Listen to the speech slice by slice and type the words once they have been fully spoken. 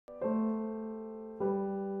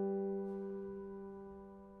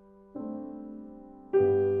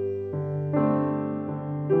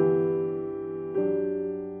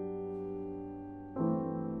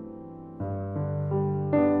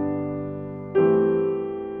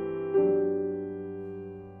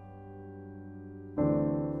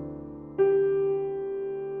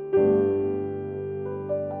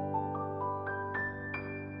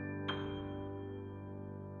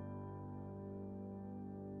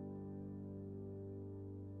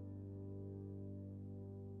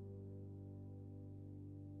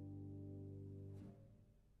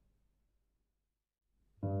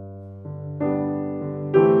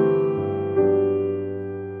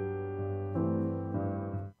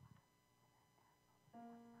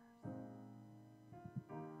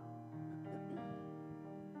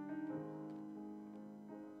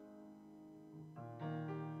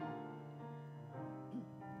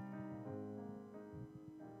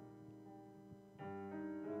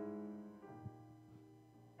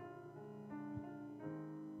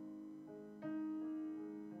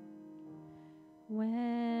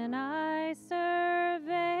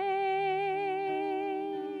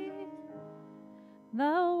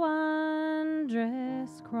the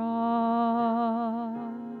wondrous cross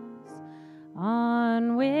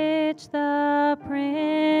on which the Prince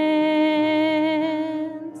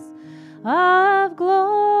of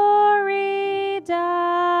Glory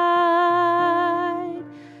died,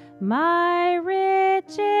 my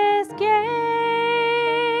richest gain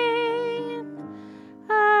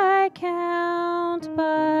I count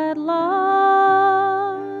but loss,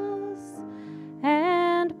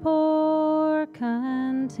 and pour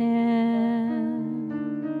content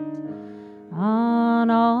on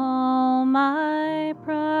all my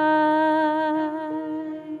pride.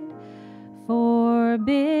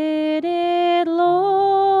 Forbid it, Lord,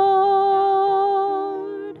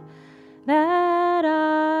 that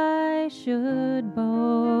I should boast,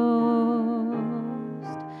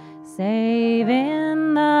 save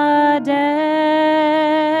in the death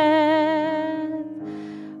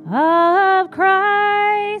of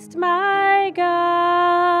Christ my God.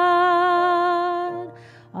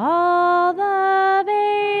 All the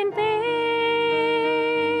vain things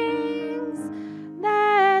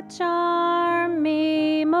that charm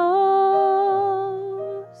me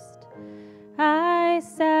most, I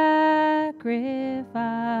sacrifice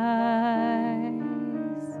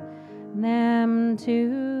them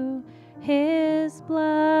to His blood.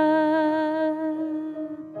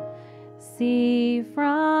 See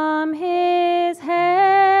from His head,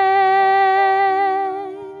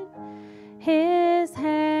 His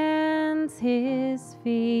hands, His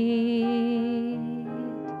feet,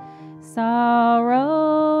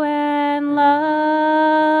 sorrow and love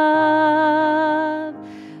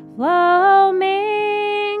flow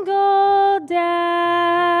mingled down.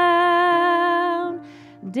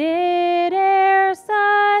 Did e'er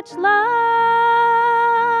such love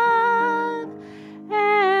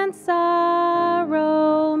and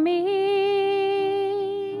sorrow meet,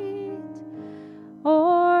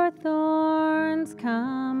 or thorns compose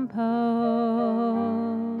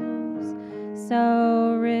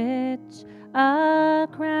so rich a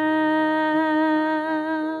crown?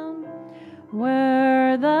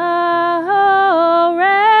 Were the whole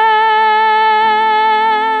realm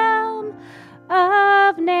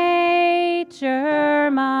of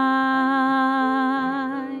nature mine,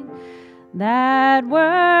 that were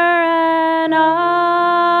an offering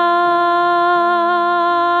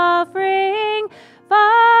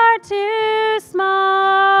far too small,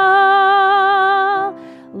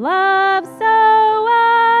 love so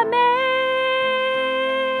amazing,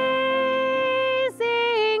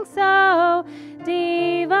 so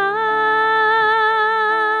divine,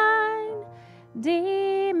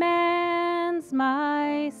 demands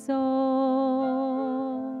my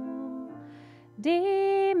soul,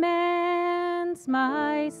 demands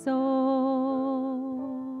my soul.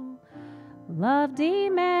 Love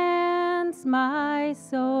demands my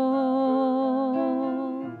soul,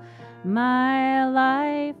 my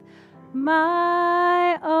life,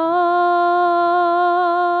 my all.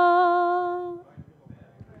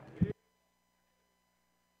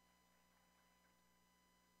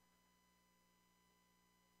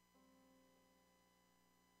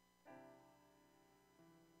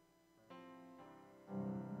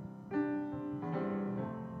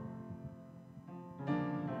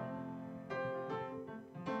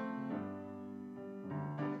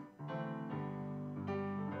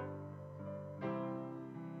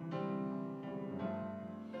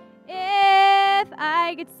 If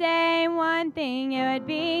I could say one thing, it would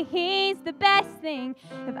be He's the best thing.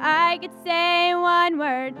 If I could say one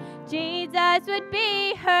word, Jesus would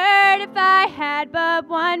be heard. If I had but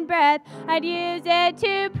one breath, I'd use it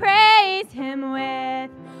to praise Him with.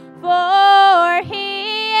 For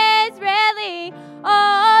He is really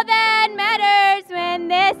all that matters when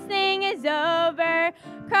this thing is over.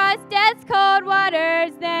 Cross death's cold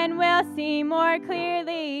waters, then we'll see more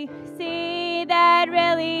clearly. See that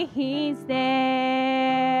really He's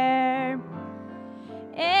there.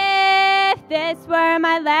 If this were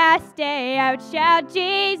my last day, I would shout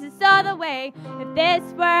Jesus all the way. If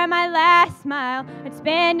this were my last smile, I'd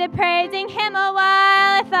spend it praising Him a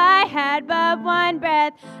while. If I had but one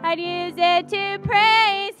breath, I'd use it to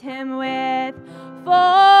praise Him with.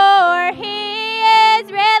 For He is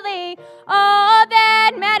really all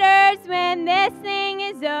that matters when this thing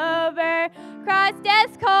is over. Cross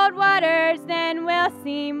death's cold waters, then we'll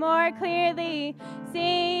see more clearly.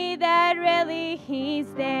 See that really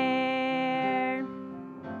He's there.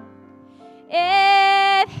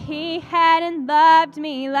 If He hadn't loved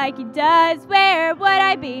me like He does, where would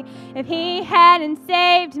I be? If He hadn't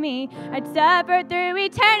saved me, I'd suffer through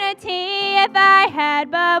eternity. If I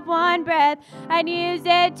had but one breath, I'd use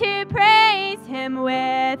it to praise Him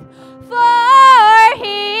with. For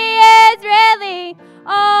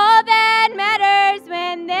all that matters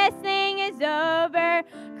when this thing is over.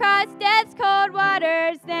 Cross death's cold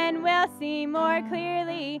waters, then we'll see more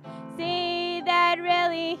clearly. See that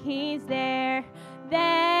really He's there.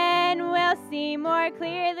 Then we'll see more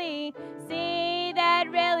clearly. See that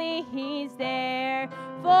really He's there.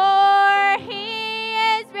 For He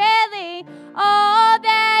is really all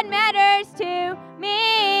that matters to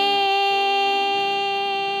me.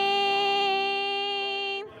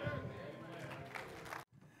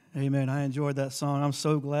 Amen. I enjoyed that song. I'm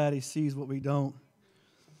so glad He sees what we don't.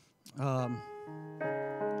 I'm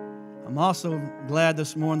also glad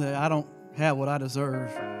this morning that I don't have what I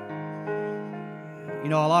deserve. You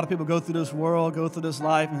know, a lot of people go through this world, go through this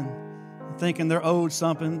life, and thinking they're owed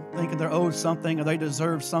something, or they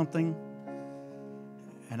deserve something.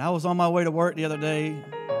 And I was on my way to work the other day,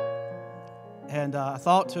 and I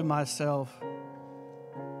thought to myself,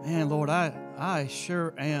 man, Lord, I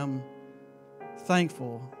sure am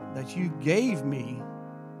thankful that You gave me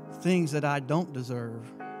things that I don't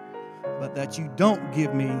deserve, but that You don't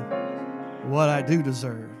give me what I do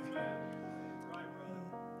deserve.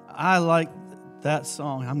 I like that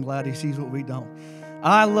song. I'm glad He sees what we don't.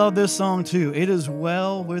 I love this song too. It is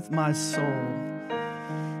well with my soul.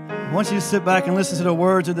 I want you to sit back and listen to the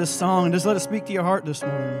words of this song and just let it speak to your heart this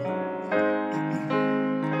morning.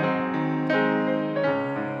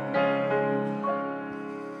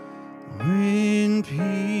 When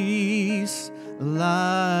peace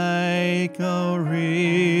like a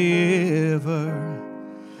river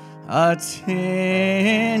attendeth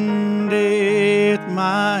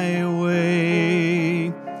my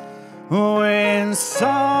way, when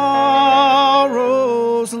sorrows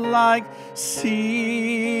like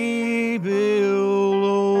sea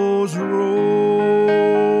billows roll,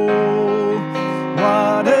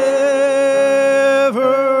 whatever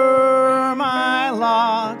my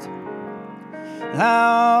lot,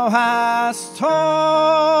 Thou hast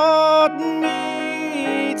taught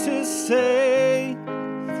me to say,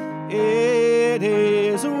 it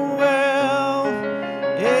is well,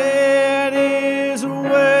 it is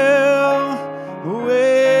well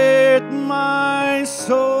with my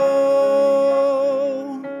soul.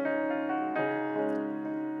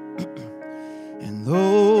 And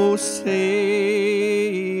though Satan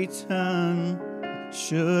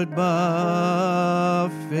should buffet,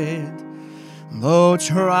 though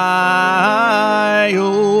trials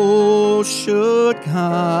should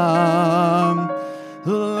come,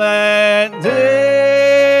 let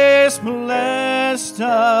this blessed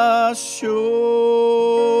assurance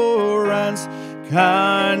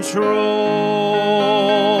control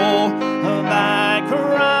that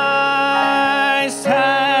Christ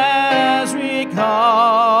has regarded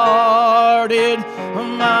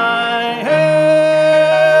my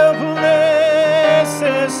helpless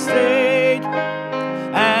estate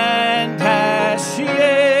and has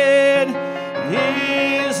shed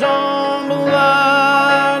His own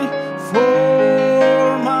blood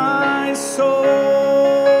for my soul.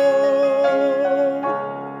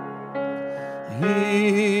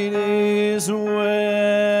 It is well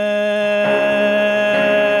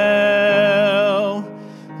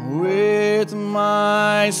with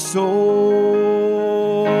my soul.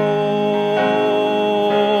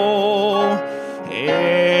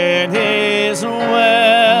 It is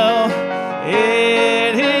well,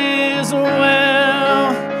 it is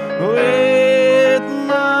well with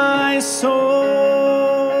my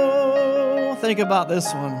soul. Think about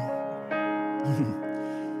this one.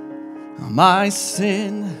 My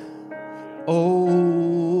sin,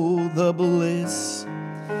 oh, the bliss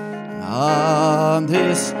of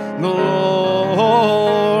this glorious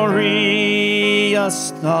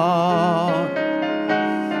thought.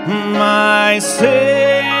 My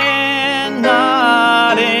sin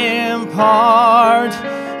not in part,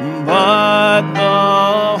 but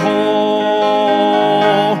the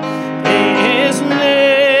whole is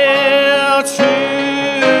nailed to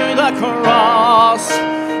the cross,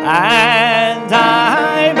 and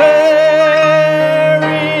I bear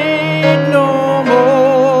it no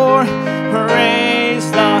more. Praise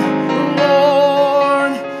the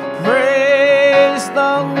Lord, praise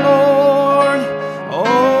the Lord,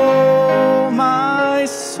 oh my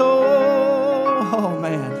soul. Oh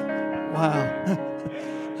man, wow.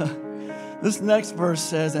 This next verse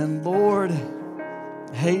says, and Lord,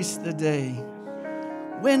 haste the day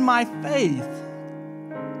when my faith,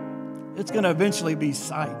 it's going to eventually be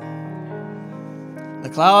sight. The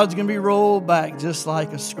cloud's going to be rolled back just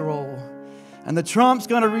like a scroll. And the trump's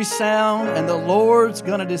going to resound, and the Lord's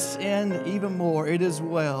going to descend even more. It is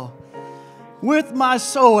well with my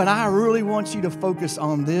soul. And I really want you to focus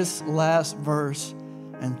on this last verse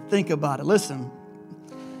and think about it. Listen,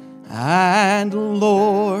 And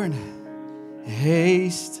Lord,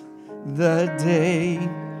 haste the day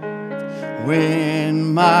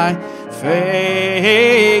when my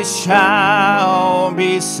face shall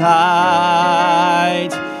beside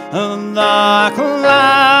the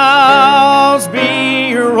clouds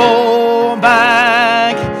be rolled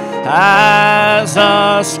back as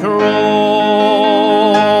a scroll.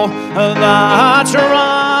 The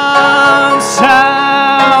drums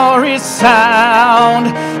shall resound,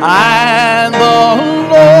 and the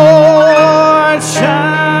Lord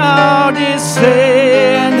shall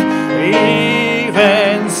descend.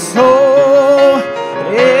 Even so,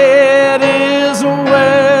 it is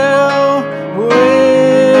well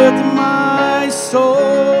with my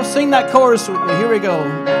soul. Sing that chorus with me. Here we go.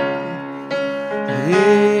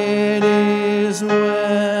 It is well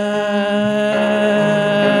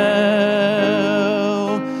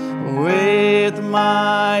with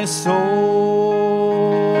my soul.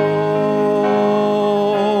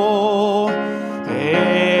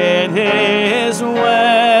 It is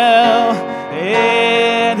well.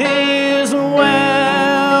 It is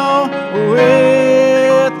well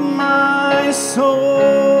with my soul.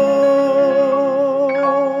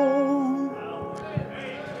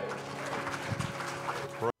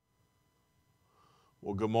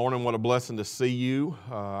 Well, good morning. What a blessing to see you.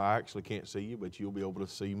 I actually can't see you, but you'll be able to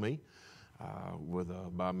see me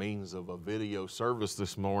by means of a video service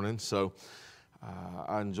this morning. So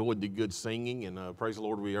I enjoyed the good singing, and praise the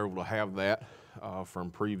Lord we were able to have that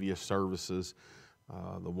from previous services.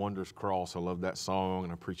 The Wondrous Cross, I love that song,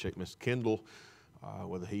 and I appreciate Miss Kendall.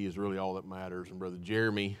 Whether he is really all that matters, and Brother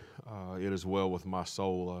Jeremy, it is well with my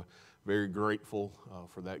soul. Very grateful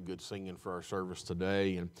for that good singing for our service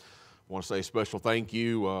today, and I want to say a special thank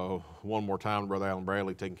you one more time to Brother Alan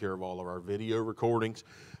Bradley, taking care of all of our video recordings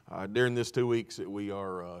during this 2 weeks that we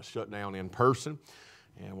are shut down in person.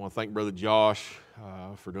 And I want to thank Brother Josh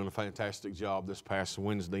for doing a fantastic job this past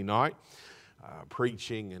Wednesday night,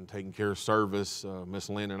 preaching and taking care of service. Miss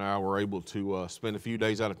Lynn and I were able to spend a few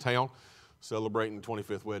days out of town celebrating the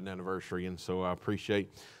 25th wedding anniversary, and so I appreciate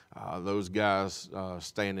those guys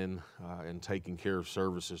standing and taking care of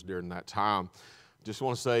services during that time. Just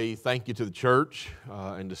want to say thank you to the church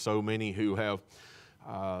and to so many who have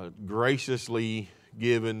graciously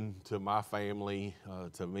given to my family,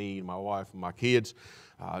 to me, my wife, and my kids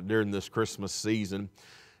during this Christmas season.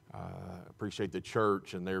 Appreciate the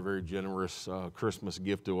church and their very generous Christmas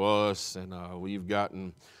gift to us, and we've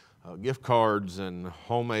gotten gift cards and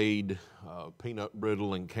homemade peanut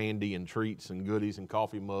brittle and candy and treats and goodies and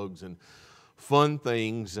coffee mugs and fun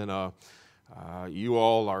things, and you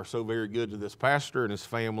all are so very good to this pastor and his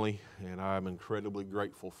family, and I'm incredibly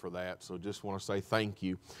grateful for that. So just want to say thank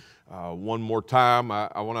you. One more time,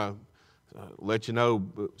 I want to let you know,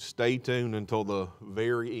 stay tuned until the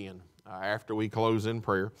very end. After we close in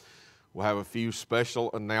prayer, we'll have a few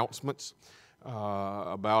special announcements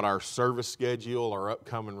about our service schedule, our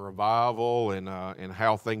upcoming revival, and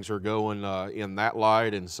how things are going in that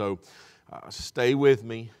light. And so stay with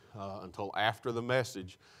me until after the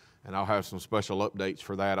message, and I'll have some special updates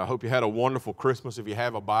for that. I hope you had a wonderful Christmas. If you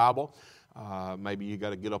have a Bible, maybe you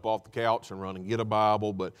got to get up off the couch and run and get a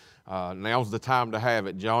Bible, but now's the time to have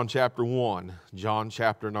it. John chapter 1, John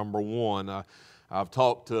chapter number 1. I've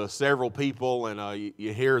talked to several people, and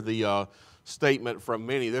you hear the statement from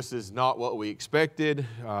many, this is not what we expected.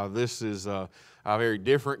 This is a very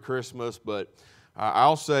different Christmas, but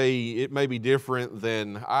I'll say it may be different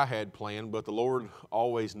than I had planned, but the Lord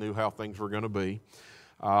always knew how things were going to be.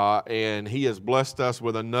 And He has blessed us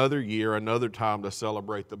with another year, another time to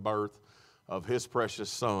celebrate the birth of His precious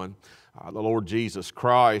Son, the Lord Jesus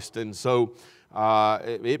Christ. And so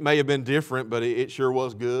it may have been different, but it sure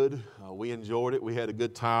was good. We enjoyed it. We had a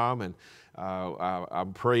good time, and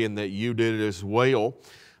I'm praying that you did it as well.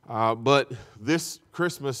 But this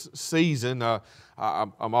Christmas season,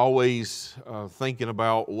 I'm always thinking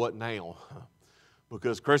about what now,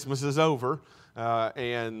 because Christmas is over.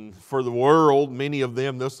 And for the world, many of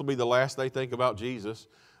them, this will be the last they think about Jesus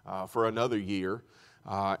for another year.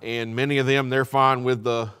 And many of them, they're fine with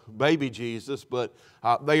the baby Jesus, but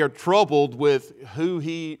they are troubled with who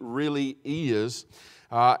He really is.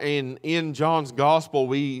 And in John's Gospel,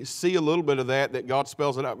 we see a little bit of that God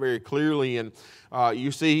spells it out very clearly. And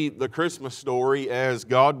you see the Christmas story as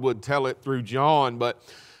God would tell it through John. But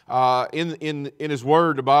in His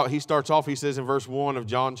Word, He starts off, He says in verse 1 of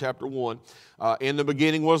John chapter 1, in the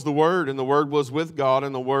beginning was the Word, and the Word was with God,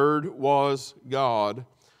 and the Word was God.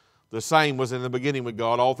 The same was in the beginning with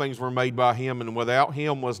God. All things were made by Him, and without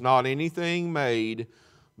Him was not anything made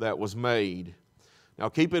that was made. Now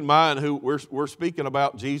keep in mind who we're speaking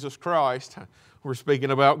about Jesus Christ. We're speaking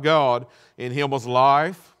about God. In Him was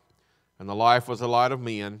life, and the life was the light of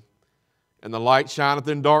men. And the light shineth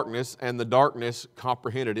in darkness, and the darkness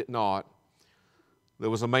comprehended it not. There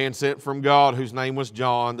was a man sent from God whose name was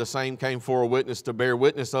John. The same came for a witness to bear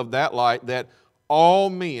witness of that light, that all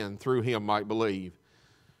men through him might believe.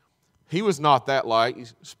 He was not that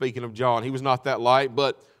light, speaking of John, he was not that light,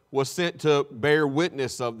 but was sent to bear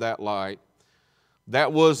witness of that light.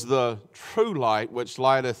 That was the true light which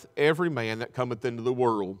lighteth every man that cometh into the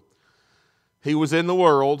world. He was in the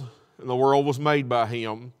world, and the world was made by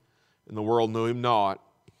him, and the world knew him not.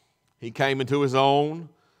 He came into his own,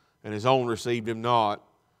 and his own received him not.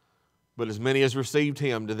 But as many as received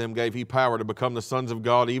him, to them gave he power to become the sons of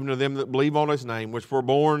God, even to them that believe on his name, which were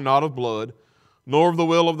born not of blood, nor of the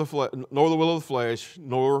will of the flesh,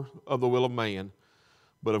 nor of the will of man,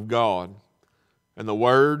 but of God. And the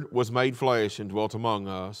Word was made flesh and dwelt among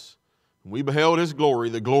us. And we beheld his glory,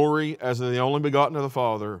 the glory as of the only begotten of the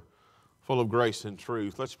Father, full of grace and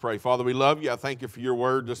truth. Let's pray. Father, we love you. I thank you for your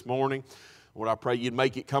word this morning. Lord, I pray you'd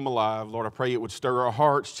make it come alive. Lord, I pray it would stir our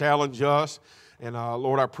hearts, challenge us. And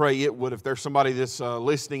Lord, I pray it would, if there's somebody that's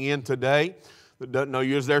listening in today that doesn't know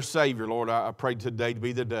you as their Savior, Lord, I pray today to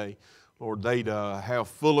be the day. Lord, they'd have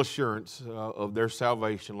full assurance of their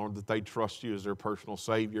salvation, Lord, that they trust you as their personal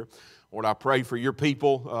Savior. Lord, I pray for your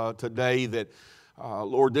people today that,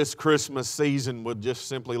 Lord, this Christmas season would just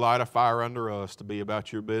simply light a fire under us to be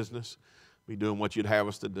about your business, be doing what you'd have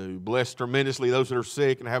us to do. Bless tremendously those that are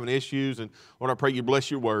sick and having issues. And Lord, I pray you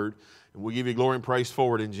bless your word. And we'll give you glory and praise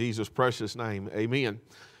for it in Jesus' precious name. Amen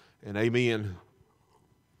and amen.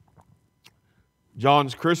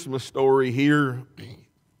 John's Christmas story here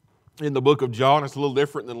in the book of John, it's a little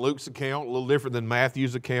different than Luke's account, a little different than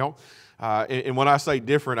Matthew's account. And when I say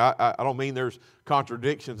different, I don't mean there's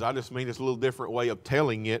contradictions. I just mean it's a little different way of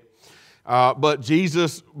telling it. But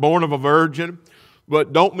Jesus, born of a virgin.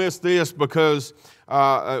 But don't miss this, because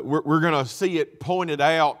we're going to see it pointed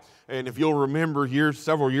out. And if you'll remember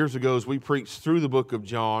several years ago as we preached through the book of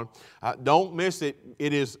John, don't miss it.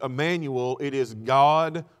 It is Emmanuel. It is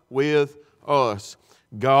God with us.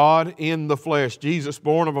 God in the flesh. Jesus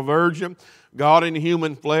born of a virgin. God in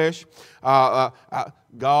human flesh.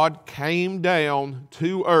 God came down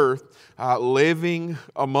to earth living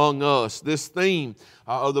among us. This theme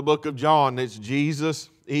of the book of John is Jesus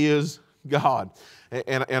is God.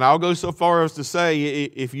 And I'll go so far as to say,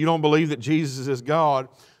 if you don't believe that Jesus is God,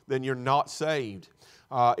 then you're not saved.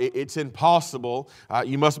 It's impossible.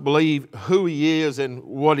 You must believe who He is and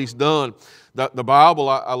what He's done. The Bible,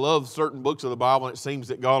 I love certain books of the Bible, and it seems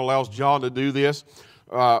that God allows John to do this.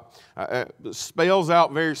 Spells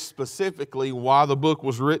out very specifically why the book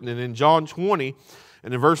was written. And in John 20,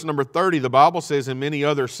 and in verse number 30, the Bible says, and many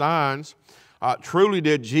other signs truly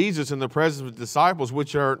did Jesus in the presence of the disciples,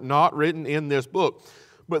 which are not written in this book.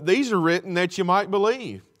 But these are written that you might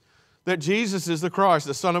believe that Jesus is the Christ,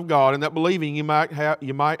 the Son of God, and that believing you might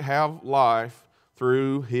have life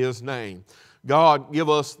through His name. God has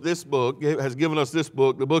given us this book,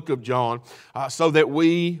 the book of John, so that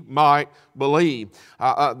we might believe.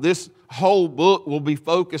 This whole book will be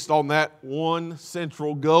focused on that one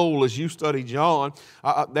central goal as you study John,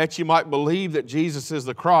 that you might believe that Jesus is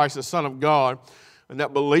the Christ, the Son of God, and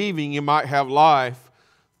that believing you might have life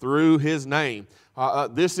through His name.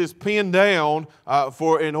 This is pinned down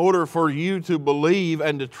in order for you to believe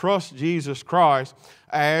and to trust Jesus Christ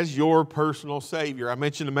as your personal Savior. I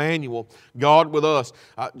mentioned Emmanuel, God with us.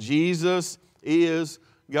 Jesus is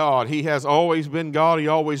God. He has always been God. He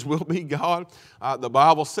always will be God. The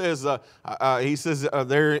Bible says, He says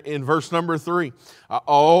there in verse number 3,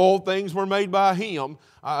 all things were made by Him.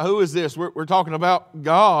 Who is this? We're talking about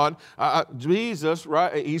God, Jesus,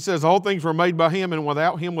 right? He says all things were made by Him, and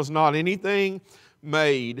without Him was not anything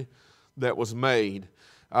made that was made.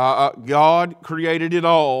 God created it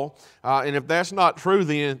all, and if that's not true,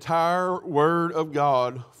 the entire Word of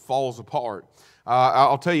God falls apart.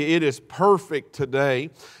 I'll tell you, it is perfect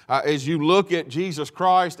today. As you look at Jesus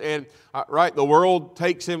Christ, and right, the world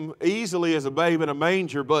takes Him easily as a babe in a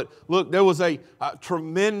manger, but look, there was a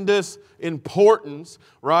tremendous importance,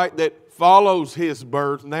 right, that follows His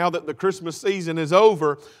birth. Now that the Christmas season is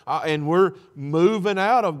over and we're moving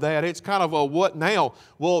out of that, it's kind of a what now?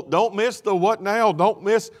 Well, don't miss the what now. Don't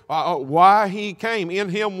miss why He came. In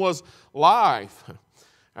Him was life,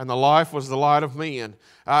 and the life was the light of men.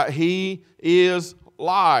 He is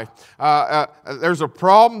life. There's a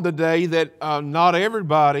problem today that not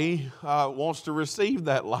everybody wants to receive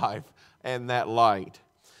that life and that light.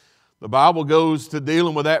 The Bible goes to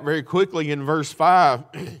dealing with that very quickly in verse 5.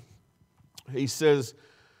 He says,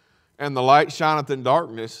 And the light shineth in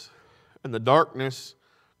darkness, and the darkness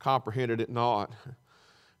comprehended it not.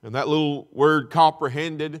 And that little word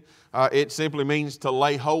comprehended, it simply means to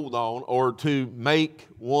lay hold on or to make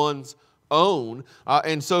one's own.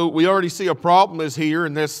 And so we already see a problem is here,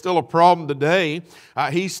 and there's still a problem today.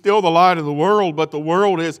 He's still the light of the world, but the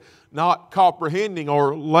world is not comprehending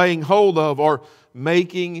or laying hold of or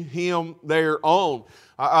making Him their own.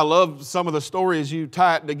 I love some of the stories you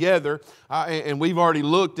tie it together, and we've already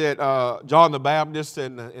looked at John the Baptist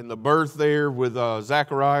and the birth there with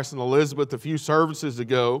Zacharias and Elizabeth a few services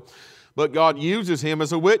ago, but God uses him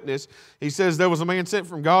as a witness. He says there was a man sent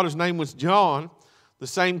from God, his name was John. The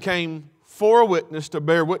same came for a witness to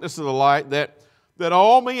bear witness of the light, that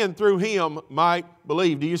all men through him might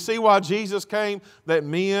believe. Do you see why Jesus came? That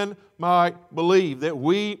men might believe, that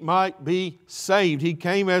we might be saved. He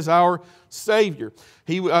came as our Savior.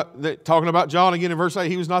 Talking about John again in verse 8,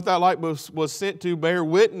 he was not that light, but was sent to bear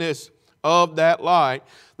witness of that light.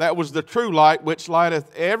 That was the true light, which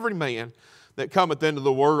lighteth every man that cometh into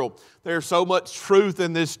the world. There's so much truth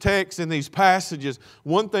in this text, in these passages.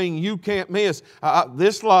 One thing you can't miss,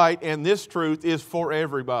 this light and this truth is for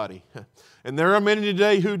everybody. And there are many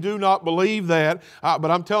today who do not believe that, but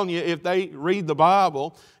I'm telling you, if they read the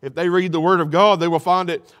Bible, if they read the Word of God, they will find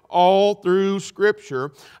it all through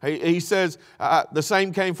Scripture. He says, the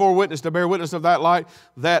same came for witness to bear witness of that light,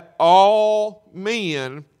 that all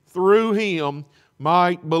men through Him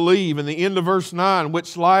might believe. In the end of verse 9,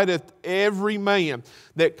 which lighteth every man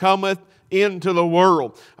that cometh into the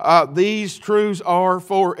world. These truths are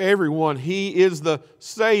for everyone. He is the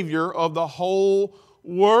Savior of the whole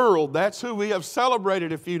world. That's who we have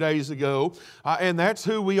celebrated a few days ago, and that's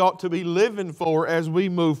who we ought to be living for as we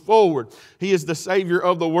move forward. He is the Savior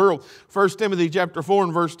of the world. 1 Timothy chapter 4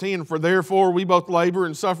 and verse 10, for therefore we both labor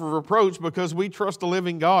and suffer reproach because we trust the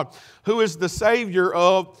living God, who is the Savior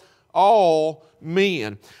of all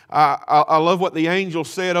men. I love what the angel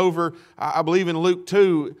said over, I believe in Luke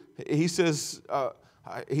 2, he said,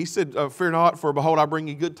 fear not, for behold, I bring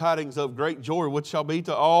you good tidings of great joy, which shall be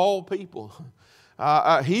to all people.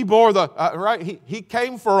 He bore the, he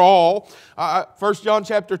came for all. 1 John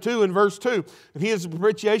chapter 2 and verse 2. And He is a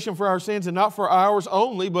propitiation for our sins, and not for ours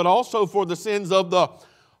only, but also for the sins of the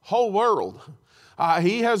whole world.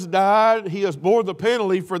 He has died, He has bore the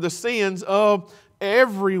penalty for the sins of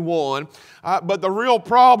everyone. But the real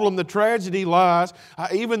problem, the tragedy lies,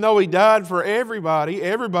 even though He died for everybody,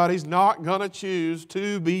 everybody's not going to choose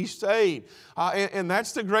to be saved. And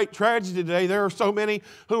that's the great tragedy today. There are so many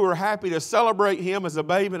who are happy to celebrate Him as a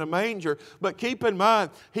babe in a manger. But keep in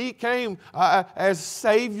mind, He came as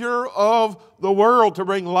Savior of the world to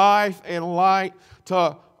bring life and light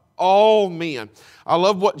to all men. I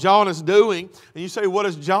love what John is doing. And you say, what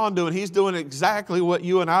is John doing? He's doing exactly what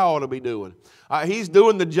you and I ought to be doing. He's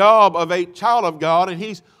doing the job of a child of God, and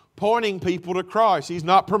he's pointing people to Christ. He's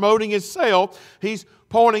not promoting himself. He's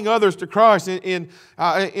pointing others to Christ. In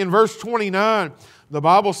verse 29, the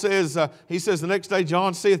Bible says, he says, the next day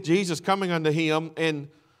John seeth Jesus coming unto him, and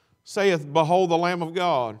saith, behold the Lamb of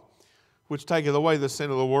God, which taketh away the sin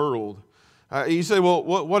of the world. You say, well,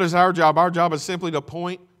 what is our job? Our job is simply to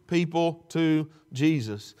point people to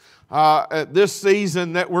Jesus. At this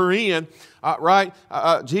season that we're in,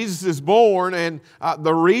 Jesus is born, and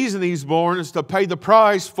the reason He's born is to pay the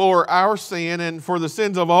price for our sin and for the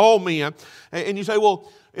sins of all men. And you say, well,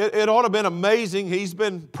 it ought to have been amazing. He's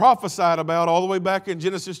been prophesied about all the way back in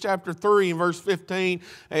Genesis chapter 3 and verse 15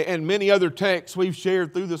 and many other texts we've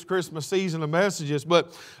shared through this Christmas season of messages.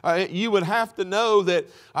 But you would have to know that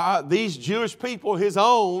these Jewish people, His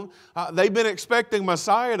own, they've been expecting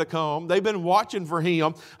Messiah to come. They've been watching for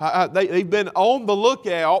Him. They've been on the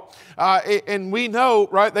lookout. And we know,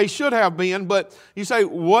 right, they should have been. But you say,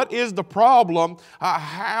 what is the problem?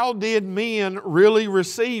 How did men really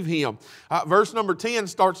receive Him? Verse number 10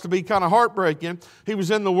 starts to be kind of heartbreaking. He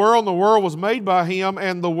was in the world, and the world was made by Him,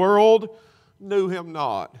 and the world knew Him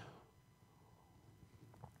not.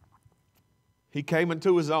 He came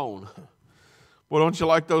into His own. Well, don't you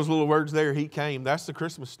like those little words there? He came. That's the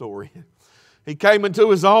Christmas story. He came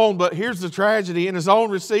into His own, but here's the tragedy, and His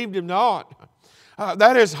own received Him not.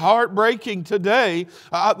 That is heartbreaking today.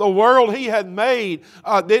 The world He had made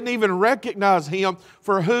didn't even recognize Him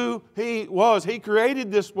for who He was. He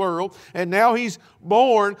created this world, and now He's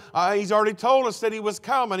born. He's already told us that He was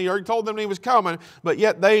coming. He already told them He was coming, but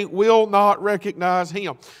yet they will not recognize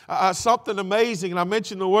Him. Something amazing, and I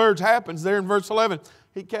mentioned the words, happens there in verse 11.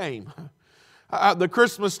 He came. The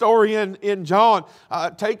Christmas story in John,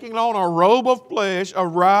 taking on a robe of flesh,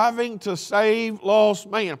 arriving to save lost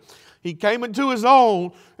man. He came into His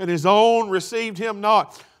own, and His own received Him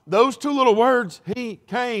not. Those two little words, He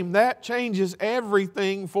came, that changes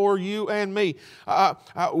everything for you and me.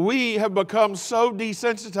 We have become so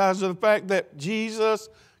desensitized to the fact that Jesus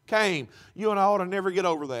came. You and I ought to never get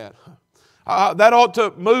over that. That ought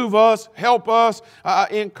to move us, help us,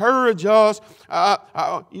 encourage us.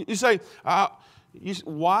 You say,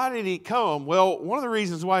 why did He come? Well, one of the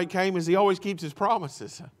reasons why He came is He always keeps His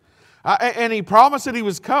promises. And He promised that He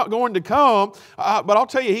was going to come, but I'll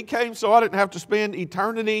tell you, He came so I didn't have to spend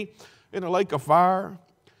eternity in a lake of fire.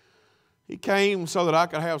 He came so that I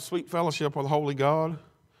could have sweet fellowship with the Holy God.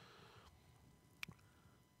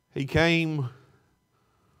 He came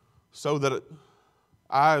so that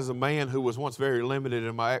I, as a man who was once very limited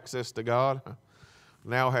in my access to God,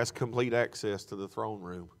 now has complete access to the throne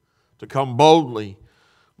room, to come boldly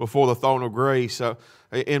before the throne of grace.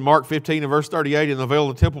 In Mark 15 and verse 38, and the veil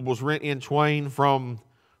of the temple was rent in twain from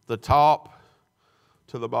the top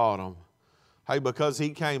to the bottom. Hey, because He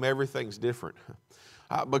came, everything's different.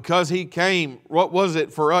 Because He came, what was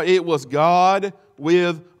it for us? It was God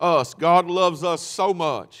with us. God loves us so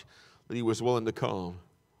much that He was willing to come.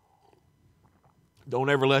 Don't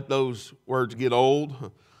ever let those words get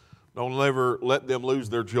old. Don't ever let them lose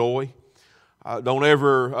their joy. Don't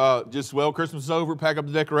ever just, well, Christmas is over, pack up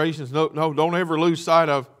the decorations. No, don't ever lose sight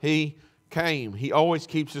of He came. He always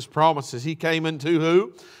keeps His promises. He came into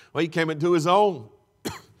who? Well, He came into His own.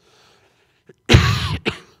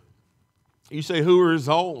 You say, who are His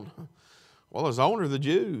own? Well, His own are the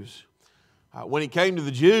Jews. When He came to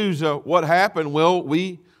the Jews, what happened? Well,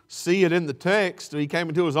 we see it in the text. He came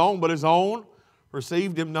into His own, but His own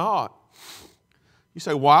received Him not. You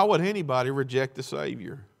say, why would anybody reject the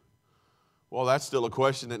Savior? Well, that's still a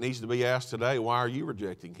question that needs to be asked today. Why are you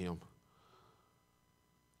rejecting Him?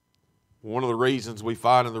 One of the reasons we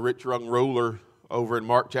find in the rich young ruler over in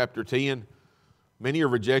Mark chapter 10, many are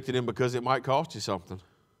rejecting Him because it might cost you something.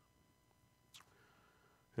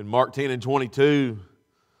 In Mark 10 and 22,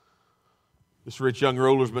 this rich young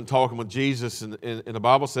ruler's been talking with Jesus, and the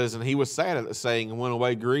Bible says, and he was sad at the saying and went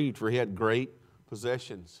away grieved, for he had great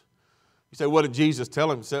possessions. You say, what did Jesus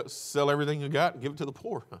tell him? Sell everything you got and give it to the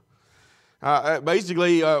poor.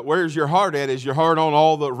 Basically, where's your heart at? Is your heart on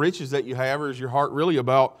all the riches that you have, or is your heart really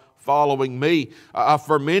about following me?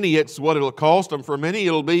 For many, it's what it'll cost them. For many,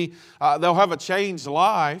 it'll be they'll have a changed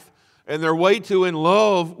life, and they're way too in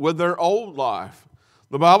love with their old life.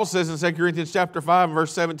 The Bible says in 2 Corinthians chapter 5 and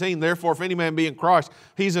verse 17, therefore, if any man be in Christ,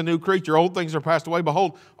 he's a new creature. Old things are passed away.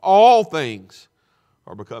 Behold, all things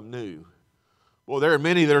are become new. Well, there are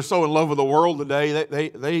many that are so in love with the world today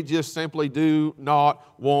that they just simply do not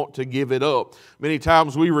want to give it up. Many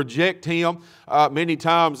times we reject Him. Many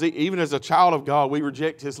times, even as a child of God, we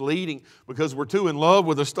reject His leading because we're too in love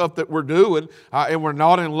with the stuff that we're doing and we're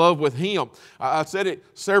not in love with Him. I've said it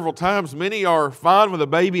several times. Many are fine with a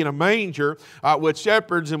baby in a manger, with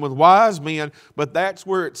shepherds and with wise men, but that's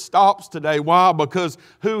where it stops today. Why? Because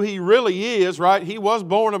who He really is, right? He was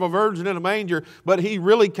born of a virgin in a manger, but He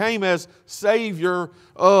really came as Savior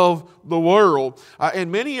of the world.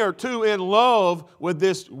 And many are too in love with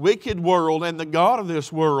this wicked world and the God of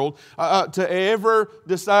this world to ever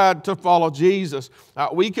decide to follow Jesus.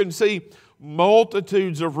 We can see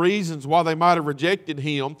multitudes of reasons why they might have rejected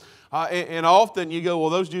Him. And often you go, well,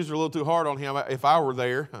 those Jews are a little too hard on Him. If I were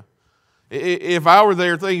there,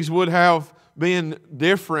 things would have been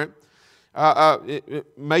different.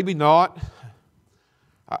 Maybe not.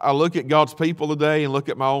 I look at God's people today and look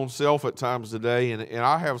at my own self at times today, and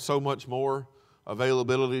I have so much more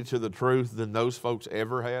availability to the truth than those folks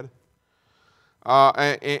ever had.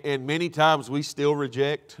 And many times we still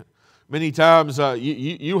reject. Many times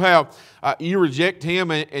you reject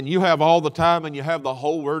Him and you have all the time and you have the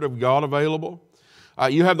whole Word of God available.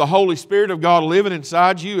 You have the Holy Spirit of God living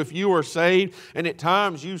inside you if you are saved, and at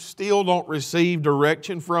times you still don't receive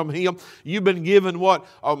direction from Him. You've been given what?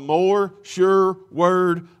 A more sure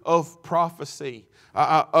word of prophecy.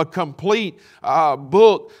 A complete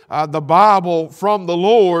book, the Bible from the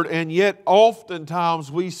Lord, and yet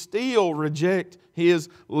oftentimes we still reject His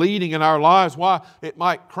leading in our lives. Why? It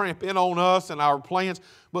might cramp in on us and our plans,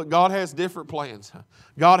 but God has different plans.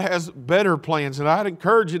 God has better plans, and I'd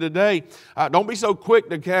encourage you today, don't be so quick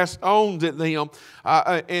to cast stones at them,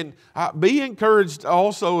 and be encouraged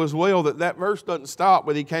also as well that verse doesn't stop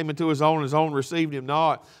with He came into His own received Him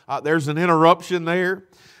not. There's an interruption there.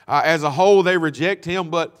 As a whole, they reject Him,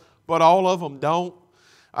 but all of them don't.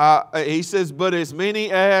 He says, but as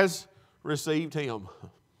many as received Him.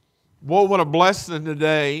 Boy, what a blessing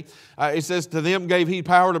today. It says, to them gave He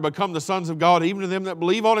power to become the sons of God, even to them that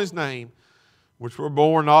believe on His name, which were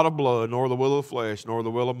born not of blood, nor the will of the flesh, nor the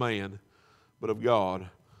will of man, but of God.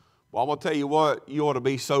 Well, I'm going to tell you what, you ought to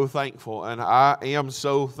be so thankful, and I am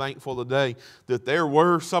so thankful today that there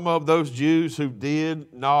were some of those Jews who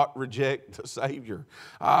did not reject the Savior.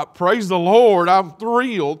 Praise the Lord, I'm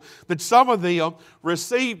thrilled that some of them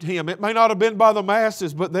received Him. It may not have been by the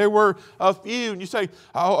masses, but there were a few. And you say,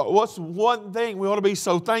 what's one thing we ought to be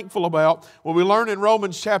so thankful about? Well, we learn in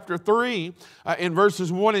Romans chapter 3, in verses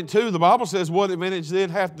 1 and 2, the Bible says, what advantage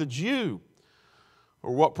then hath the Jew?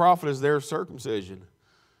 Or what profit is their circumcision?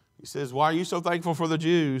 He says, why are you so thankful for the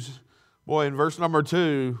Jews? Boy, in verse number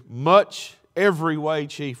 2, much every way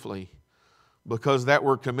chiefly, because that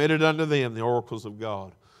were committed unto them the oracles of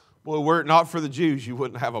God. Boy, were it not for the Jews, you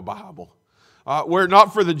wouldn't have a Bible. Were it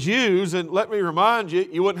not for the Jews, and let me remind you,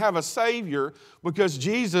 you wouldn't have a Savior because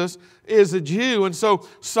Jesus is a Jew. And so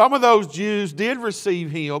some of those Jews did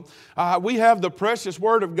receive Him. We have the precious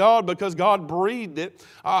Word of God because God breathed it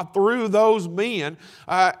through those men.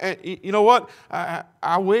 And you know what?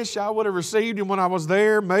 I wish I would have received Him when I was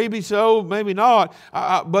there. Maybe so, maybe not.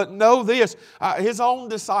 But know this, His own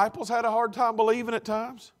disciples had a hard time believing at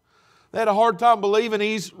times. They had a hard time believing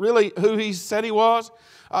He's really who He said He was.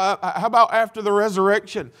 How about after the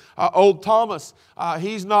resurrection? Old Thomas,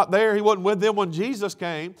 he's not there. He wasn't with them when Jesus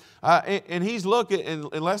came. And he's looking, and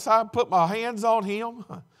unless I put my hands on Him,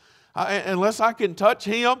 unless I can touch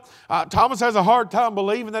Him, Thomas has a hard time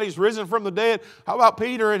believing that He's risen from the dead. How about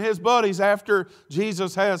Peter and his buddies after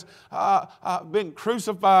Jesus has been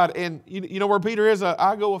crucified? And you know where Peter is?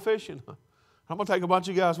 I go a-fishing. I'm going to take a bunch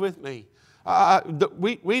of guys with me.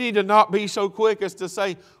 We need to not be so quick as to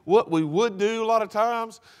say what we would do a lot of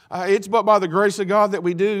times. It's but by the grace of God that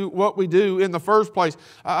we do what we do in the first place.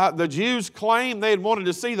 The Jews claim they had wanted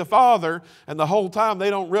to see the Father, and the whole time they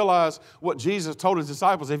don't realize what Jesus told His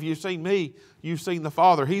disciples. If you've seen me, you've seen the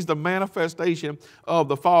Father. He's the manifestation of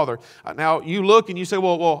the Father. Now you look and you say,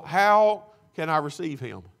 well, how can I receive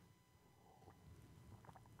Him?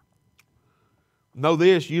 Know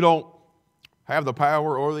this, you don't have the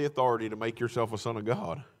power or the authority to make yourself a son of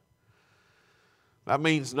God. That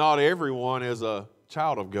means not everyone is a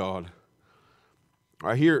child of God.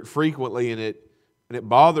 I hear it frequently, and it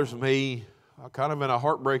bothers me kind of in a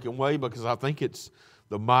heartbreaking way because I think it's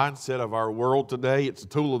the mindset of our world today. It's a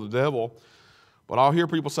tool of the devil. But I'll hear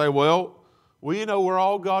people say, well, you know, we're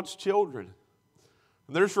all God's children.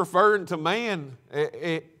 And they're just referring to man.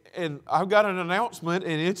 And I've got an announcement,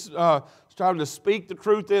 and it's trying to speak the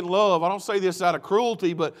truth in love. I don't say this out of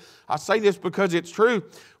cruelty, but I say this because it's true.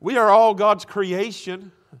 We are all God's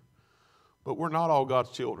creation, but we're not all God's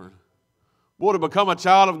children. Boy, to become a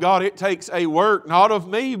child of God, it takes a work, not of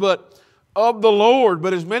me, but of the Lord.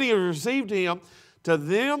 But as many as received Him, to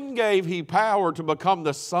them gave He power to become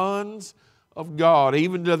the sons of God,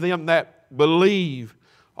 even to them that believe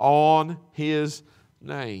on His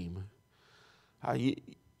name.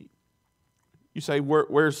 You say,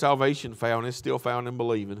 where's salvation found? It's still found in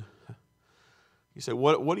believing. You say,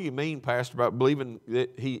 what do you mean, Pastor, about believing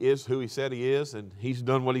that He is who He said He is and He's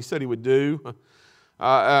done what He said He would do?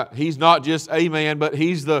 He's not just a man, but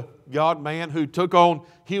He's the God-man who took on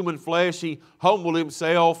human flesh. He humbled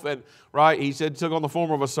Himself, and He said took on the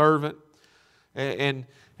form of a servant. And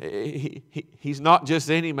He's not just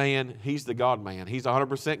any man, He's the God-man. He's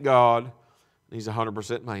 100% God, He's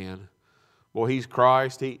 100% man. Well, He's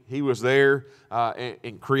Christ. He was there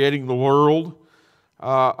in creating the world,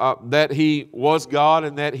 that He was God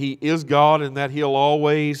and that He is God and that He'll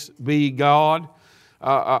always be God.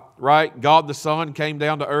 God the Son came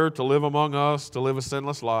down to earth to live among us, to live a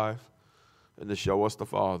sinless life, and to show us the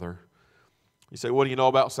Father. You say, what do you know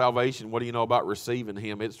about salvation? What do you know about receiving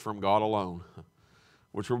Him? It's from God alone,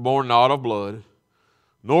 which were born not of blood,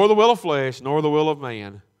 nor the will of flesh, nor the will of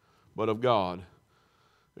man, but of God.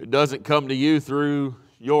 It doesn't come to you through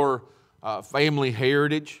your family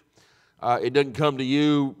heritage. It doesn't come to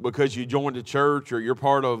you because you joined a church or you're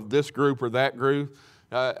part of this group or that group.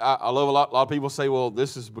 I love a lot of people say, well,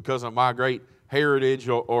 this is because of my great heritage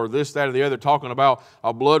or this, that, or the other, talking about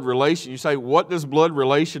a blood relation. You say, what does blood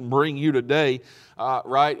relation bring you today?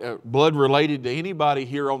 Blood related to anybody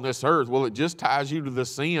here on this earth. Well, it just ties you to the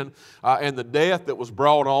sin and the death that was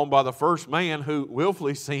brought on by the first man who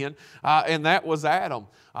willfully sinned, and that was Adam.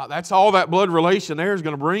 That's all that blood relation there is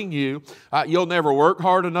going to bring you. You'll never work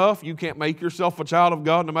hard enough. You can't make yourself a child of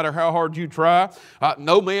God no matter how hard you try.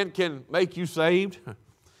 No man can make you saved.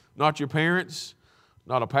 Not your parents,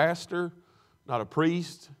 not a pastor, not a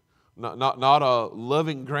priest, not a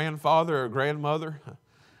loving grandfather or grandmother.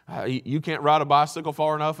 You can't ride a bicycle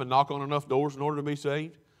far enough and knock on enough doors in order to be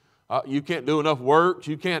saved. You can't do enough work.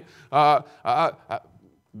 You can't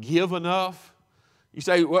give enough. You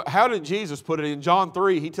say, well, how did Jesus put it? In John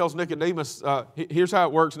 3, he tells Nicodemus, here's how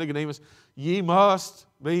it works, Nicodemus, ye must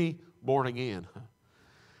be born again.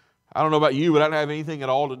 I don't know about you, but I didn't have anything at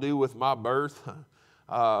all to do with my birth.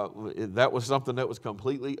 That was something that was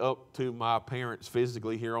completely up to my parents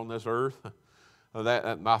physically here on this earth,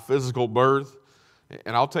 my physical birth.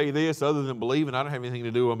 And I'll tell you this, other than believing, I don't have anything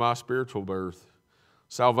to do with my spiritual birth.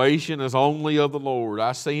 Salvation is only of the Lord.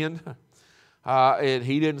 I sinned, and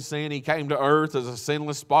He didn't sin. He came to earth as a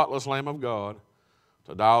sinless, spotless Lamb of God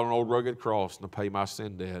to die on an old rugged cross and to pay my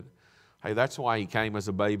sin debt. Hey, that's why He came as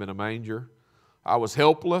a babe in a manger. I was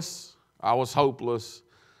helpless, I was hopeless,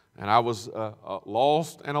 and I was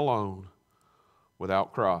lost and alone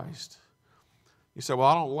without Christ. You say, well,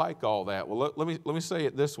 I don't like all that. Well, let me say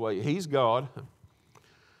it this way. He's God,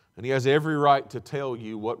 and He has every right to tell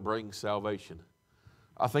you what brings salvation.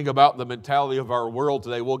 I think about the mentality of our world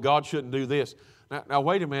today. Well, God shouldn't do this. Now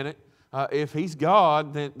wait a minute. If He's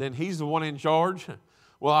God, then He's the one in charge.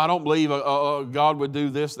 Well, I don't believe God would do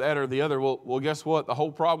this, that, or the other. Well, guess what? The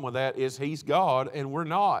whole problem with that is He's God and we're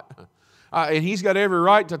not. And He's got every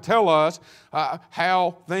right to tell us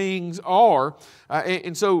how things are.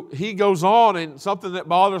 And so He goes on, and something that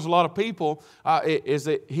bothers a lot of people is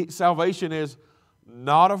that salvation is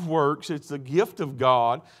not of works. It's the gift of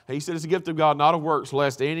God. He said it's a gift of God, not of works,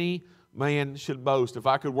 lest any man should boast. If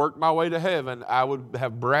I could work my way to heaven, I would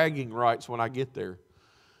have bragging rights when I get there.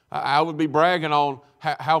 I would be bragging on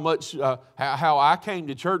how I came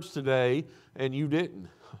to church today and you didn't.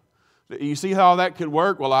 You see how that could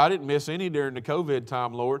work? Well, I didn't miss any during the COVID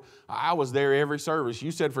time, Lord. I was there every service.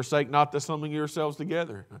 You said, forsake not the assembling yourselves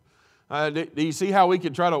together. Do you see how we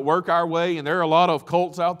can try to work our way? And there are a lot of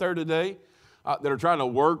cults out there today that are trying to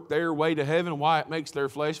work their way to heaven. Why? It makes their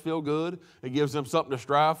flesh feel good. It gives them something to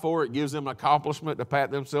strive for. It gives them an accomplishment to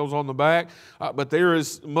pat themselves on the back. But there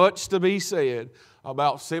is much to be said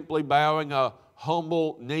about simply bowing a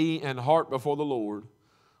humble knee and heart before the Lord.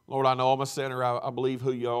 Lord, I know I'm a sinner. I believe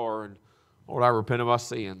who You are. And Lord, I repent of my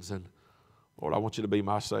sins. And Lord, I want You to be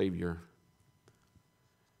my Savior.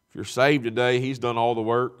 If you're saved today, He's done all the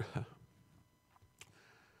work.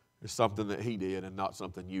 It's something that He did and not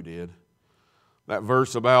something you did. That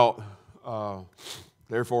verse about,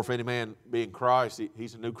 therefore, if any man be in Christ,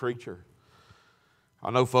 he's a new creature.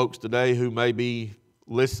 I know folks today who may be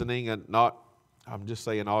listening and not, I'm just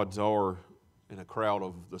saying odds are in a crowd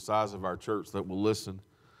of the size of our church that will listen.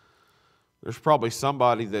 There's probably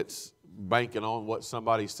somebody that's banking on what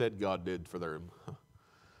somebody said God did for them.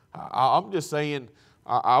 I'm just saying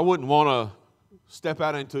I wouldn't want to step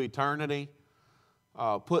out into eternity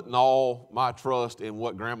putting all my trust in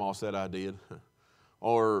what Grandma said I did.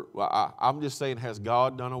 Or I'm just saying, has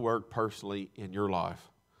God done a work personally in your life?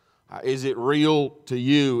 Is it real to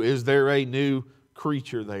you? Is there a new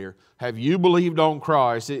creature there? Have you believed on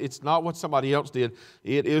Christ? It's not what somebody else did.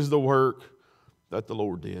 It is the work that the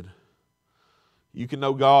Lord did. You can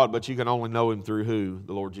know God, but you can only know Him through who?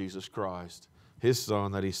 The Lord Jesus Christ, His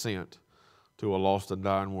Son that He sent to a lost and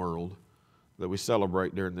dying world that we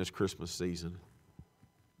celebrate during this Christmas season.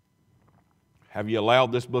 Have you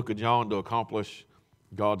allowed this book of John to accomplish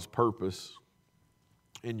God's purpose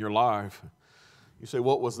in your life? You say,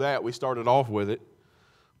 what was that? We started off with it.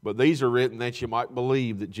 But these are written that you might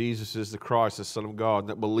believe that Jesus is the Christ, the Son of God, and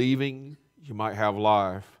that believing you might have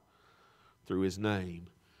life through His name.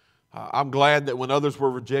 I'm glad that when others were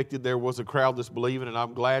rejected, there was a crowd that's believing, and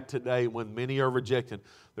I'm glad today when many are rejected,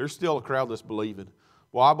 there's still a crowd that's believing.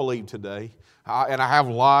 Well, I believe today, and I have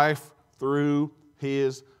life through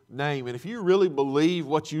His name. And if you really believe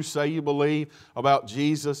what you say you believe about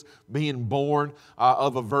Jesus being born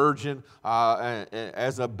of a virgin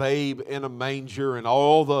as a babe in a manger and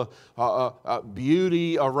all the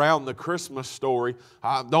beauty around the Christmas story,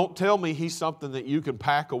 don't tell me He's something that you can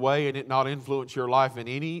pack away and it not influence your life in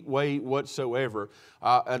any way whatsoever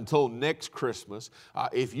until next Christmas.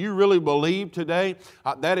 If you really believe today,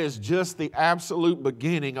 that is just the absolute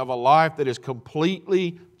beginning of a life that is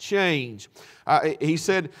completely changed. He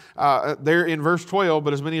said there in verse 12,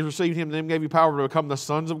 but as many as received Him, them gave you power to become the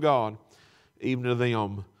sons of God, even to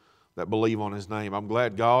them that believe on His name. I'm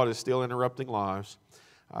glad God is still interrupting lives.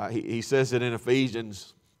 He says it in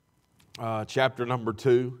Ephesians chapter number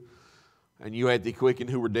 2. And you had thee quickened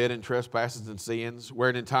who were dead in trespasses and sins,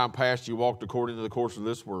 wherein in time past you walked according to the course of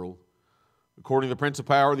this world, according to the prince of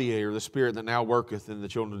power of the air, the spirit that now worketh in the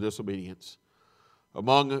children of disobedience,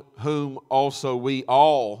 among whom also we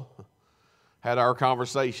all had our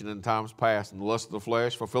conversation in times past in the lust of the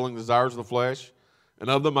flesh, fulfilling the desires of the flesh and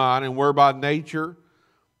of the mind, and were by nature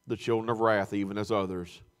the children of wrath, even as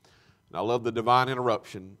others. And I love the divine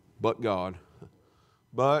interruption, but God.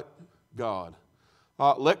 But God.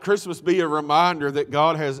 Let Christmas be a reminder that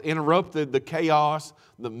God has interrupted the chaos,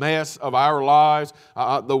 the mess of our lives,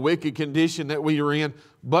 the wicked condition that we are in.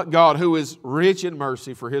 But God, who is rich in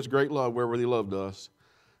mercy for His great love wherewith He loved us,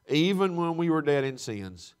 even when we were dead in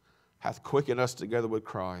sins, hath quickened us together with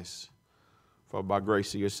Christ. For by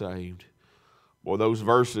grace He is saved. Boy, those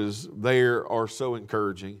verses there are so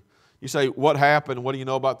encouraging. You say, what happened? What do you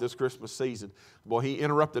know about this Christmas season? Boy, He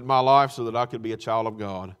interrupted my life so that I could be a child of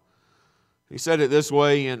God. He said it this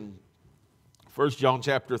way in 1 John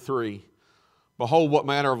chapter 3. Behold, what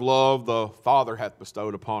manner of love the Father hath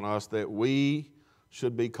bestowed upon us, that we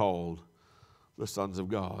should be called the sons of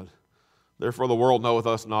God. Therefore the world knoweth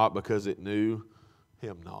us not, because it knew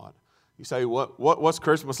Him not. You say, what's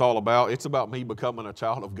Christmas all about? It's about me becoming a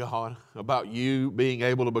child of God, about you being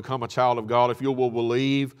able to become a child of God if you will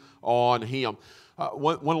believe on Him.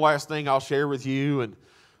 One last thing I'll share with you, and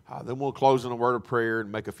then we'll close in a word of prayer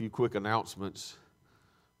and make a few quick announcements.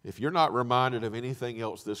 If you're not reminded of anything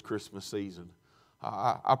else this Christmas season,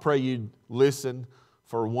 I pray you'd listen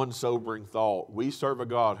for one sobering thought. We serve a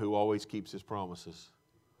God who always keeps His promises.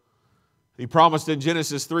 He promised in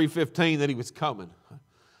Genesis 3:15 that He was coming.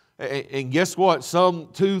 And guess what? Some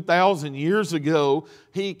 2,000 years ago,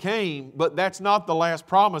 He came, but that's not the last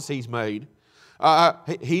promise He's made.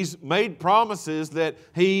 He's made promises that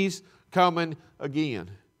He's coming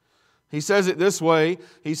again. He says it this way.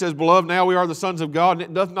 He says, Beloved, now we are the sons of God, and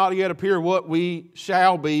it doth not yet appear what we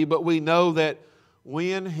shall be, but we know that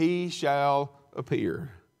when He shall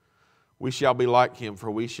appear, we shall be like Him,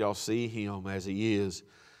 for we shall see Him as He is.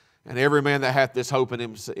 And every man that hath this hope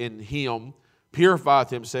in Him purifieth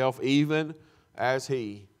himself, even as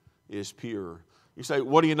He is pure. You say,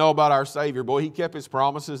 what do you know about our Savior? Boy, He kept His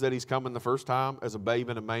promises that He's coming the first time as a babe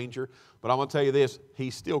in a manger. But I'm going to tell you this,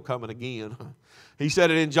 He's still coming again. He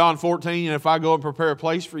said it in John 14, and if I go and prepare a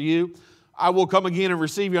place for you, I will come again and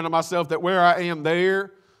receive you unto myself, that where I am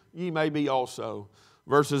there, ye may be also.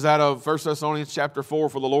 Verses out of 1 Thessalonians chapter 4,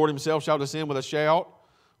 For the Lord Himself shall descend with a shout,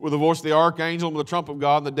 with the voice of the archangel, and with the trump of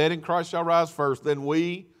God, and the dead in Christ shall rise first. Then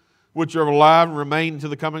we, which are alive and remain to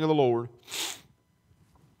the coming of the Lord.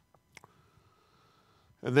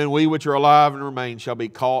 And then we which are alive and remain shall be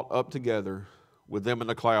caught up together with them in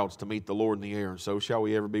the clouds to meet the Lord in the air. And so shall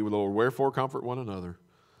we ever be with the Lord. Wherefore comfort one another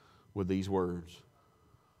with these words.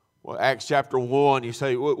 Well, Acts chapter 1, you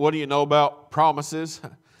say, what do you know about promises?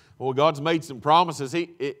 Well, God's made some promises.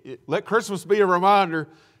 Let Christmas be a reminder.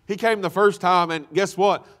 He came the first time, and guess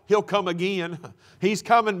what? He'll come again. He's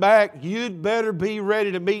coming back. You'd better be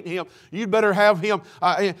ready to meet Him. You'd better have Him,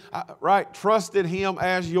 trust in Him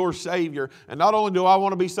as your Savior. And not only do I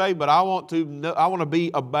want to be saved, but I want to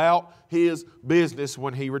be about His business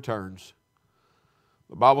when He returns.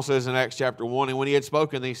 The Bible says in Acts chapter 1, and when He had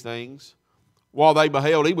spoken these things, while they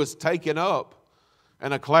beheld, He was taken up,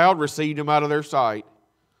 and a cloud received Him out of their sight.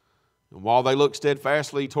 And while they looked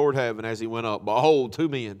steadfastly toward heaven as He went up, behold, two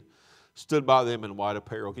men stood by them in white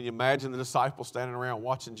apparel. Can you imagine the disciples standing around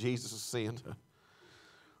watching Jesus ascend?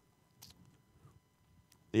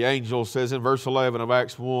 The angel says in verse 11 of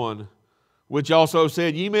Acts 1, which also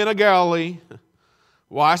said, Ye men of Galilee,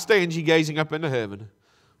 why stand ye gazing up into heaven?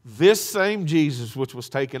 This same Jesus which was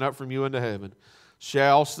taken up from you into heaven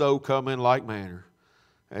shall so come in like manner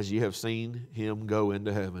as ye have seen Him go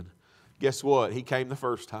into heaven. Guess what? He came the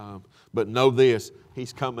first time. But know this,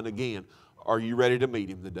 He's coming again. Are you ready to meet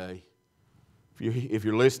Him today? If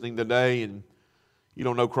you're listening today and you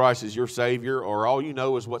don't know Christ as your Savior, or all you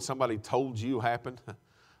know is what somebody told you happened,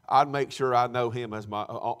 I'd make sure I know Him as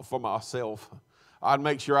for myself. I'd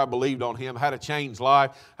make sure I believed on Him, had a changed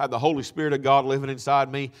life, had the Holy Spirit of God living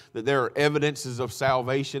inside me, that there are evidences of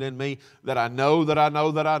salvation in me, that I know that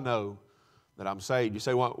I'm saved. You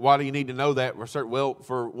say, well, why do you need to know that? Well,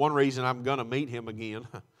 for one reason, I'm going to meet Him again.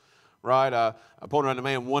 Right? Appointed unto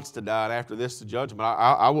man wants to die, and after this, the judgment.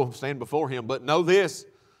 I will stand before Him. But know this,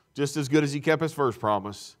 just as good as He kept His first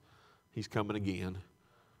promise, He's coming again.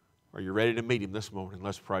 Are you ready to meet Him this morning?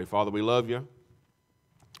 Let's pray. Father, we love You.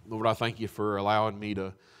 Lord, I thank You for allowing me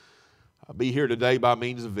to be here today by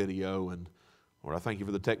means of video. And Lord, I thank You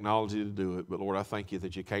for the technology to do it. But Lord, I thank You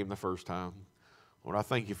that You came the first time. Lord, I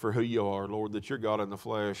thank You for who You are, Lord, that You're God in the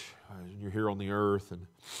flesh, and You're here on the earth. And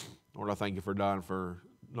Lord, I thank You for dying for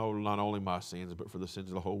not only my sins, but for the sins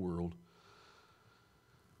of the whole world.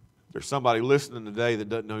 There's somebody listening today that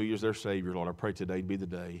doesn't know You as their Savior. Lord, I pray today'd be the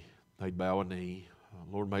day they'd bow a knee.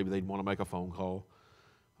 Lord, maybe they'd want to make a phone call.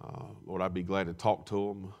 Lord, I'd be glad to talk to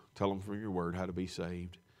them, tell them from Your word how to be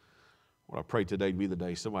saved. Lord, I pray today'd be the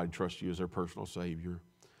day somebody trusts You as their personal Savior.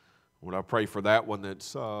 Lord, I pray for that one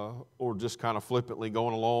that's, or just kind of flippantly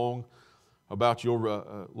going along about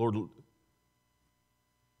Your, Lord,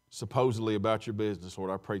 supposedly about your business,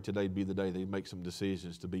 Lord, I pray today be the day they make some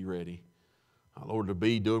decisions to be ready. Lord, to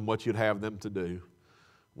be doing what you'd have them to do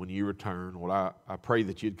when you return. Lord, I pray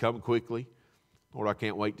that you'd come quickly. Lord, I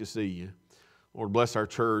can't wait to see you. Lord, bless our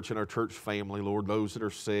church and our church family. Lord, those that are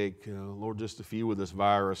sick. Lord, just a few with this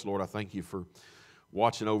virus. Lord, I thank you for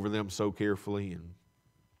watching over them so carefully. And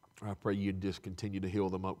I pray you'd just continue to heal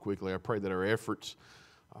them up quickly. I pray that our efforts,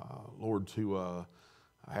 Lord, to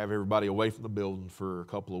have everybody away from the building for a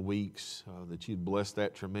couple of weeks, that you'd bless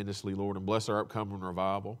that tremendously, Lord, and bless our upcoming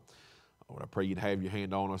revival. Lord, I pray you'd have your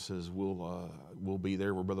hand on us as we'll be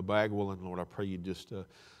there with Brother Bagwell. And Lord, I pray you'd just,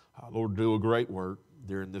 Lord, do a great work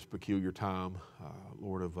during this peculiar time,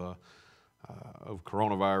 Lord, of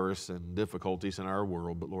coronavirus and difficulties in our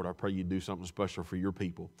world. But Lord, I pray you'd do something special for your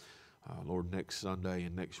people, Lord, next Sunday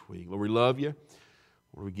and next week. Lord, we love you.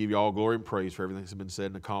 Lord, we give you all glory and praise for everything that's been said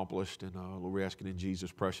and accomplished. And Lord, we ask it in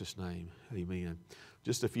Jesus' precious name. Amen.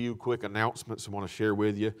 Just a few quick announcements I want to share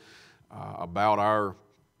with you about our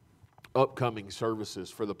upcoming services.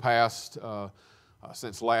 For the past,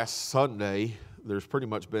 since last Sunday, there's pretty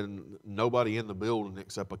much been nobody in the building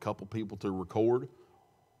except a couple people to record.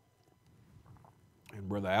 And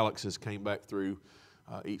Brother Alex has came back through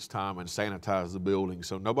each time and sanitized the building.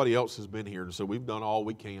 So nobody else has been here. And so we've done all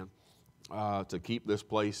we can to keep this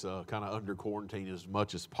place kind of under quarantine as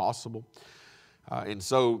much as possible. And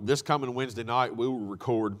so this coming Wednesday night, we will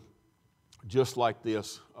record just like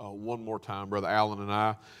this one more time. Brother Allen and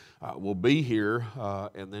I will be here,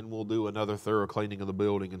 and then we'll do another thorough cleaning of the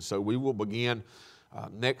building. And so we will begin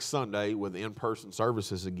next Sunday with in-person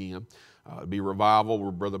services again. It'll be revival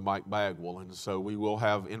with Brother Mike Bagwell. And so we will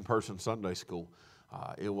have in-person Sunday school.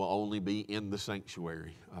 It will only be in the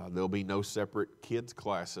sanctuary. There'll be no separate kids'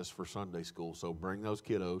 classes for Sunday school. So bring those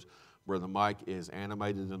kiddos. Brother Mike is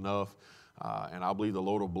animated enough, and I believe the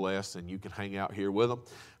Lord will bless, and you can hang out here with them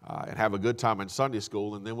and have a good time in Sunday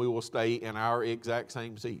school. And then we will stay in our exact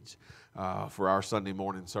same seats for our Sunday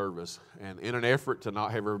morning service. And in an effort to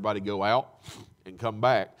not have everybody go out and come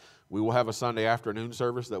back, we will have a Sunday afternoon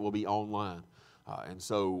service that will be online. And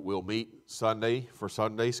so we'll meet Sunday for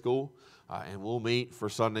Sunday school. And we'll meet for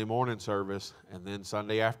Sunday morning service, and then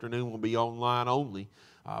Sunday afternoon will be online only,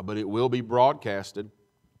 but it will be broadcasted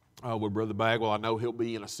with Brother Bagwell. I know he'll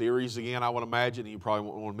be in a series again, I would imagine. You probably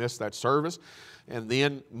won't want to miss that service. And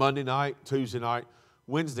then Monday night, Tuesday night,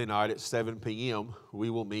 Wednesday night at 7 p.m., we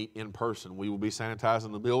will meet in person. We will be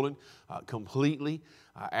sanitizing the building completely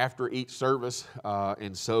after each service,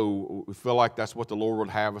 and so we feel like that's what the Lord would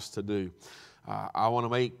have us to do. I want to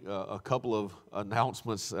make a couple of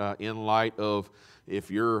announcements in light of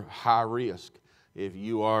if you're high risk, if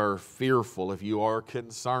you are fearful, if you are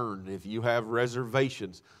concerned, if you have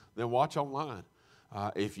reservations, then watch online.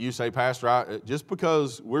 If you say, Pastor, just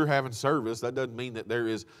because we're having service, that doesn't mean that there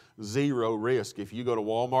is zero risk. If you go to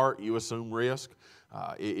Walmart, you assume risk.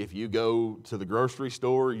 If you go to the grocery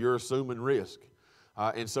store, you're assuming risk.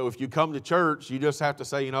 And so if you come to church, you just have to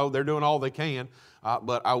say, they're doing all they can,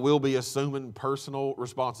 but I will be assuming personal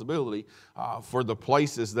responsibility for the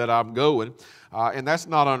places that I'm going. And that's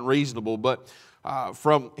not unreasonable. But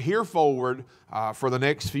from here forward, for the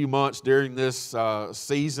next few months during this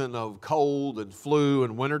season of cold and flu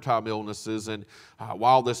and wintertime illnesses, and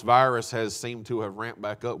while this virus has seemed to have ramped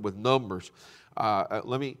back up with numbers,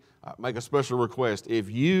 let me make a special request. If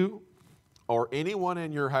you or anyone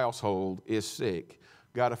in your household is sick,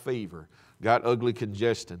 got a fever, got ugly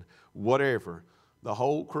congestion, whatever, the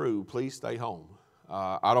whole crew, please stay home.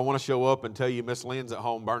 I don't want to show up and tell you Miss Lynn's at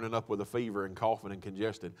home burning up with a fever and coughing and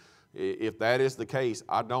congested. If that is the case,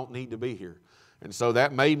 I don't need to be here. And so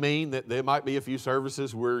that may mean that there might be a few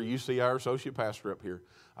services where you see our associate pastor up here,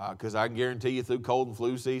 because I can guarantee you through cold and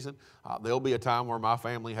flu season, there'll be a time where my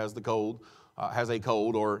family has a cold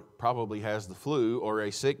or probably has the flu or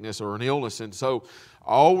a sickness or an illness. And so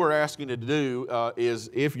all we're asking you to do is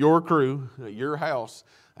if your crew, your house,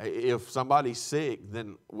 if somebody's sick,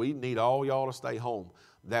 then we need all y'all to stay home.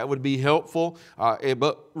 That would be helpful.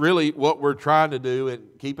 But really what we're trying to do, and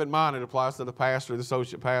keep in mind it applies to the pastor, the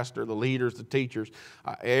associate pastor, the leaders, the teachers,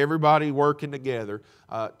 everybody working together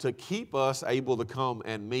to keep us able to come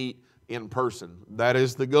and meet in person. That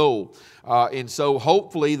is the goal. And so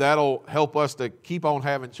hopefully that'll help us to keep on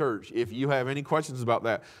having church. If you have any questions about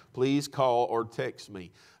that, please call or text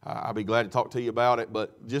me. I'll be glad to talk to you about it.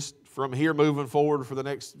 But just from here moving forward for the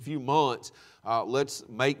next few months, let's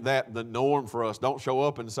make that the norm for us. Don't show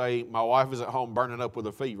up and say, my wife is at home burning up with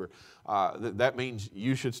a fever. That means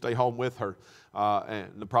you should stay home with her.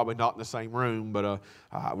 And probably not in the same room, but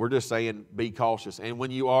we're just saying be cautious. And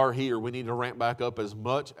when you are here, we need to ramp back up as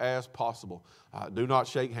much as possible. Do not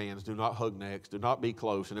shake hands. Do not hug necks. Do not be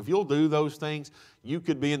close. And if you'll do those things, you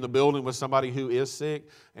could be in the building with somebody who is sick,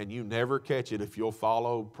 and you never catch it if you'll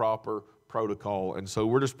follow proper protocol. And so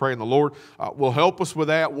we're just praying the Lord will help us with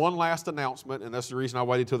that. One last announcement, and that's the reason I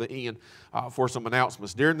waited till the end for some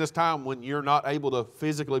announcements. During this time when you're not able to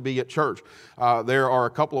physically be at church, there are a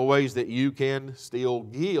couple of ways that you can still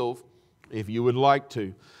give if you would like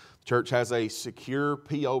to. The church has a secure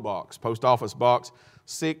P.O. box, Post Office Box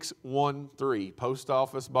 613. Post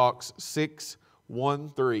Office Box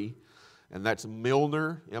 613. And that's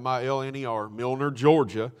Milner, M-I-L-N-E-R, Milner,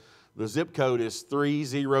 Georgia. The zip code is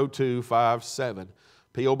 30257.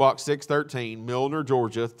 P.O. Box 613, Milner,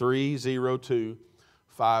 Georgia,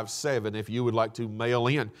 30257, if you would like to mail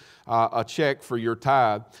in a check for your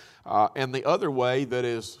tithe. And the other way that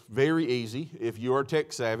is very easy, if you are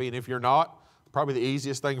tech savvy, and if you're not, probably the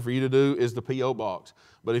easiest thing for you to do is the P.O. Box.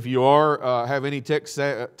 But if you are have any tech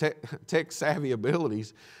savvy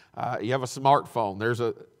abilities, you have a smartphone. There's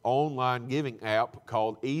an online giving app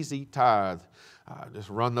called Easy Tithe. Just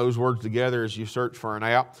run those words together as you search for an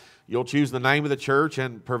app. You'll choose the name of the church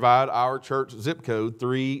and provide our church zip code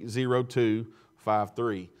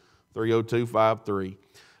 30253. 30253.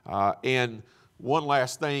 And one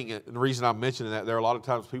last thing, and the reason I'm mentioning that, there are a lot of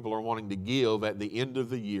times people are wanting to give at the end of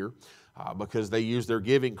the year because they use their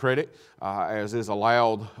giving credit as is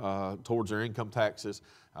allowed towards their income taxes.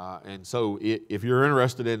 And so if you're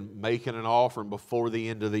interested in making an offering before the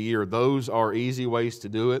end of the year, those are easy ways to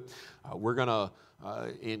do it. We're going to,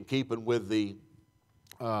 in keeping with the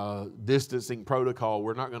distancing protocol,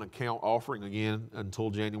 we're not going to count offering again until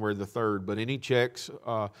January the 3rd. But any checks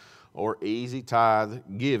or easy tithe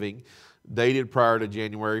giving dated prior to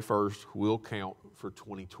January 1st will count for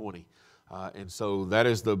 2020. And so that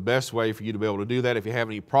is the best way for you to be able to do that. If you have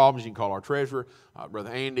any problems, you can call our treasurer, Brother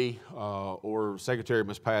Andy, or Secretary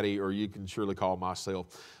Miss Patty, or you can surely call myself.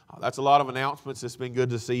 That's a lot of announcements. It's been good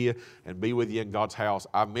to see you and be with you in God's house.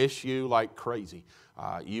 I miss you like crazy.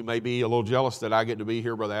 You may be a little jealous that I get to be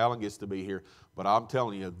here, Brother Allen gets to be here, but I'm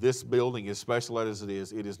telling you, this building, as special as it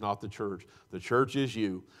is not the church. The church is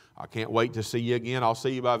you. I can't wait to see you again. I'll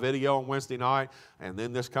see you by video on Wednesday night and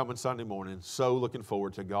then this coming Sunday morning. So looking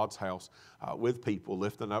forward to God's house with people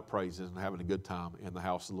lifting up praises and having a good time in the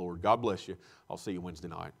house of the Lord. God bless you. I'll see you Wednesday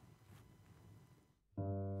night.